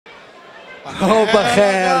او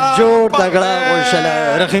بخیر جوړ تګړه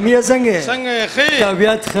خوشاله رحیمیه څنګه څنګه ښه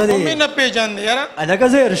طبیعت ښه دی مې نه پیژاندې یاره هلکه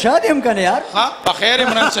زه ارشاد یم که نه یار ها بخیر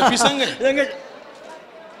عمران شفیع څنګه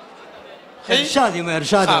ارشاد یم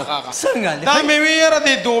ارشاد څنګه دا مې وی یاره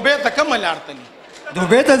دې دوبۍ ته کومه لار تلي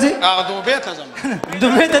دوبۍ ته ځې دوبۍ ته ځم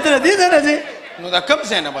دوبۍ ته ته دې ځای نه ځې نو دا کوم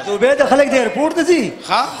ځای نه بس دوبۍ ته خلک د ایرپورټ ته ځي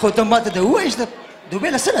خو ته ماته د ووایې چې دوبۍ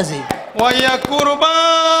له څه نه ځې ویا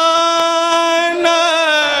قربان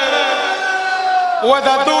و د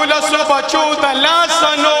دولسو بچو د لاسه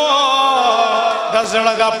نو د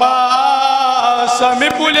زړه د پاسه مې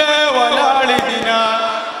پولې ولاړې دینه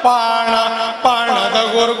پاڼه پاڼه د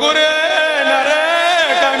ګورګورې نرۍ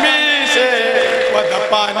کمیسې و د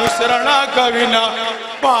پانوس رڼا کوي نه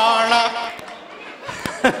پاڼه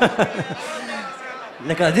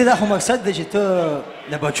لکه دې دا خو مقصد دی چې ته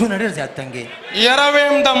له بچو نه ډېر زیات تنګ یې یاره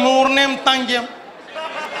ویم د مور نه یم تنګ یم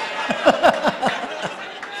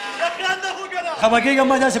خفه کېږم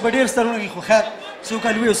ما داسې په ډېر سترونه کې خو خیر څوک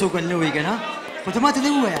لوی او څوک نه وي که نه خو ته ماته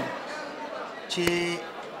دې ووایه چې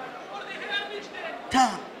تا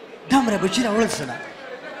دومره بچي راوړل څه ده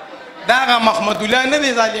دا هغه محمد الله نه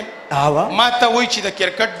دی ظالم ما ته وایي چې د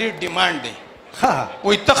کرکټ ډېر ډیمانډ دی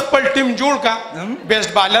وایي ته خپل ټیم جوړ کا بیسټ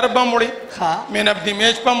بالر به م وړې مین اف دی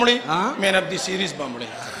میچ به م وړې مین اف دی سیریز به م وړې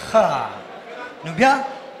نو بیا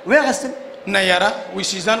ویې اخیستل نه یاره وایي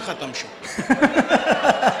سیزن ختم شو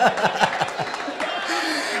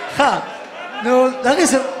نو هغې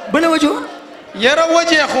څه بله وجه وه یاره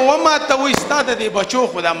وجه خو وما ته وایي ستا د دې بچو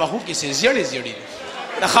خو دا مخو کې څه زیړې زیړې دي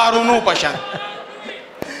د ښارونو په شان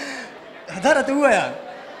دا راته ووایه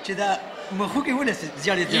چې دا مخو کې ولې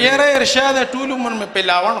زیړې زیړې یاره ارشاده ټول عمر مې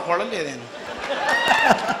پلاوڼ خوړلی دی نو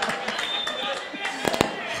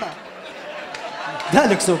دا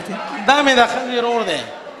لږ څوک دی دا مې د ښځې رور دی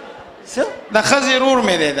څه د ښځې رور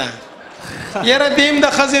مې دی دا یاره دیم د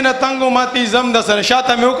ښځې نه تنګ و ما تیزم د سره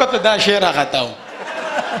شاته مې وکتل دا شی راغته و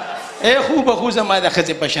ای خوبه خو زما د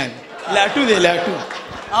ښځې په شان لاټو دی لاټو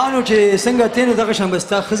نو چې څنګه تی نو دغه شان به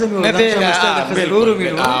ستا ښځه مې وه دغه شان به ستا د ښځې رورو مې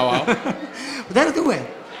نو دا راته ووایه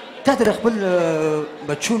تا ته د خپل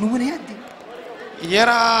بچو نومونه یاد دي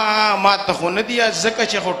یاره ما ته خو نه دي یاد ځکه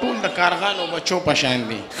چې خو ټول د کارغانو بچو په شان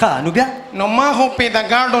دي نو بیا نو ما خو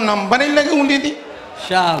پیداګانو نمبرې لګولی دي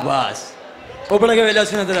شاباس وپړګوې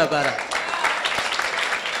لاسونه د لپاره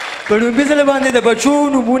په لومبي ځل باندې د بچو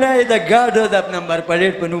نومونه یې د ګاډو د نمبر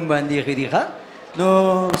پلیټ په نوم باندې ایښي دي نو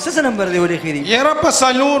څه نمبر دی ولې ایښي دي یاره په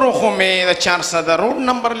څلورو خو مې د 400 روډ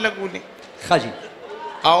نمبر لګولي ښه جي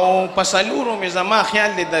او په څلورو مې زما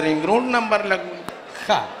خیال دی د رنګ روډ نمبر لګولي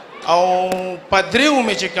او په دریو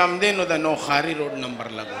مې چې کم دی نو د نوخاري روډ نمبر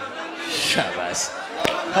لګولي شاباس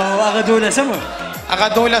او هغه 12 هغه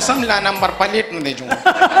 12 لا نمبر پلیټ نه دی جوړ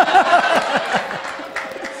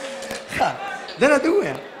دا راته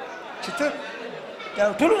ووایه چې ته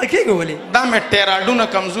ټولو نه کېږه ولې دا مې ټیراډونه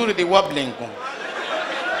کمزوري دي وبلینګ کوم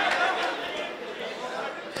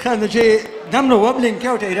ښه نو چې دومره وبلینګ کې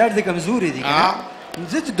او ټیراډ دې کمزوري دي که نه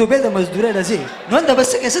زه چې دوبۍ د مزدورۍ نه ځې نو هلته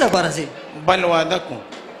بس څه لپاره ځې بل واده کوم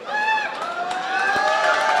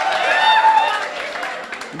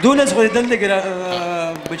 12 خو دې دلته کې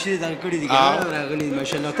بچي دغه کړي دي راغلي دي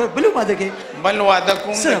ماشاءالله ته بل واده کې بل واده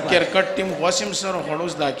کوم د کرکټ ټیم خواسم سره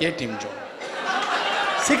خړوس دا کې ټیم جوړ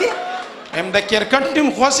څه کې هم د کرکټ ټیم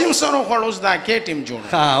خواسم سره خړوس دا کې ټیم جوړ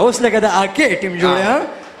اوس لکه د اکې ټیم جوړ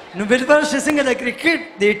نو بلبل څنګه د کرکټ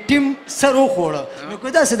د ټیم سره وخوړه نو که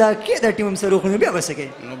داسې د اکې د ټیم سره وخوړه نو بیا به څه کوې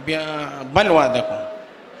نو بیا بل واده کوم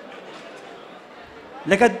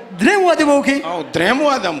لکه درېم واده به وکړې او درېم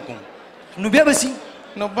واده هم کوم نو بیا به سي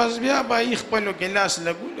نو بس بیا به یې خپلو کې لاس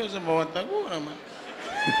لګولو زه به ورته ګورم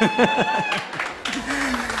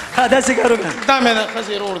داسې کار وکړه دا مې د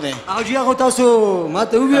ښځې رور دی او جي هغه تاسو ما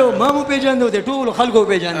ته وویل ما مو پېژانده د ټولو خلکو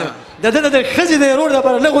وپېژانده د ده د ښځې د رور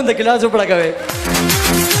دپاره لږ غونده کې لاس وپړکوئ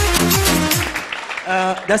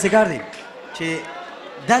داسې کار دی چې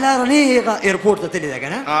دا لاره نه هغه ایرپورټ ته تللې ده که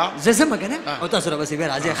نه زه ځم که نه او تاسو راپسې بیا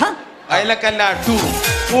راځئ ښه لکه لاټو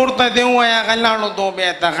کور ته دې ووایه هغه لاړو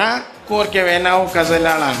دوبۍ ته ښه کور کې وینا وکړه زه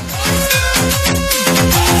لاړم